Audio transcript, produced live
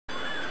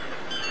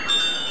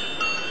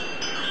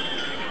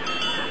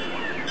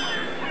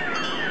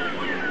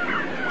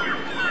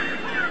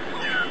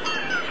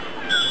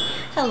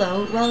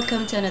Hello,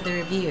 welcome to another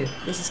review.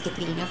 This is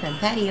Katrina from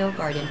Patio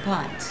Garden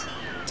Ponds.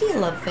 Do you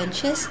love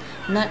finches,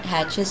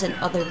 nuthatches, and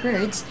other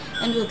birds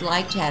and would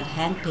like to have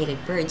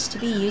hand-painted birds to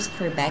be used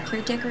for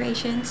backyard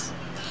decorations?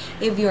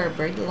 If you're a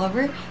bird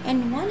lover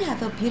and want to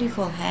have a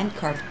beautiful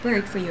hand-carved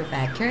bird for your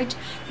backyard,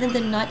 then the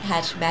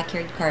nuthatch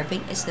backyard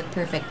carving is the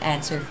perfect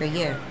answer for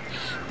you.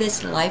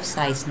 This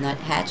life-size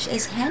nuthatch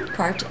is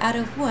hand-carved out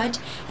of wood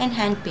and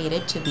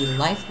hand-painted to be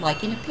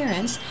lifelike in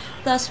appearance,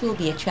 thus will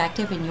be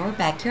attractive in your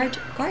backyard,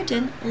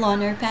 garden,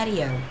 lawn, or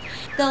patio.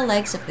 The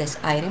legs of this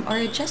item are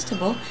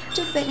adjustable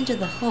to fit into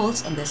the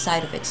holes on the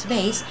side of its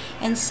base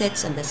and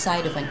sits on the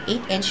side of an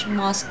 8-inch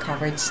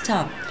moss-covered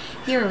stump.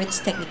 Here are its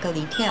technical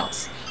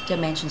details.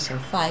 Dimensions are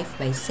 5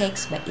 by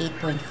 6 by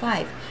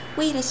 8.5.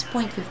 Weight is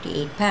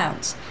 0.58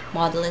 pounds.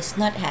 Model is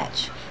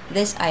Nuthatch.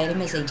 This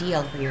item is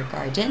ideal for your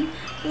garden,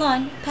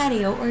 lawn,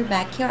 patio, or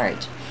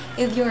backyard.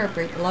 If you're a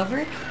bird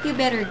lover, you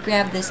better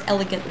grab this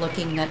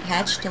elegant-looking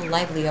nuthatch to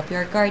lively up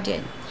your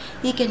garden.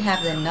 You can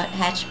have the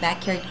nuthatch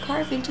backyard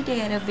carving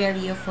today at a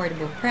very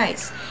affordable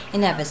price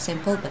and have a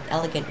simple but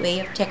elegant way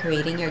of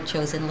decorating your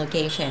chosen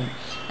location.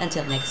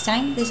 Until next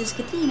time, this is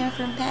Katina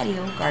from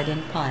Patio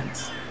Garden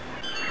Ponds.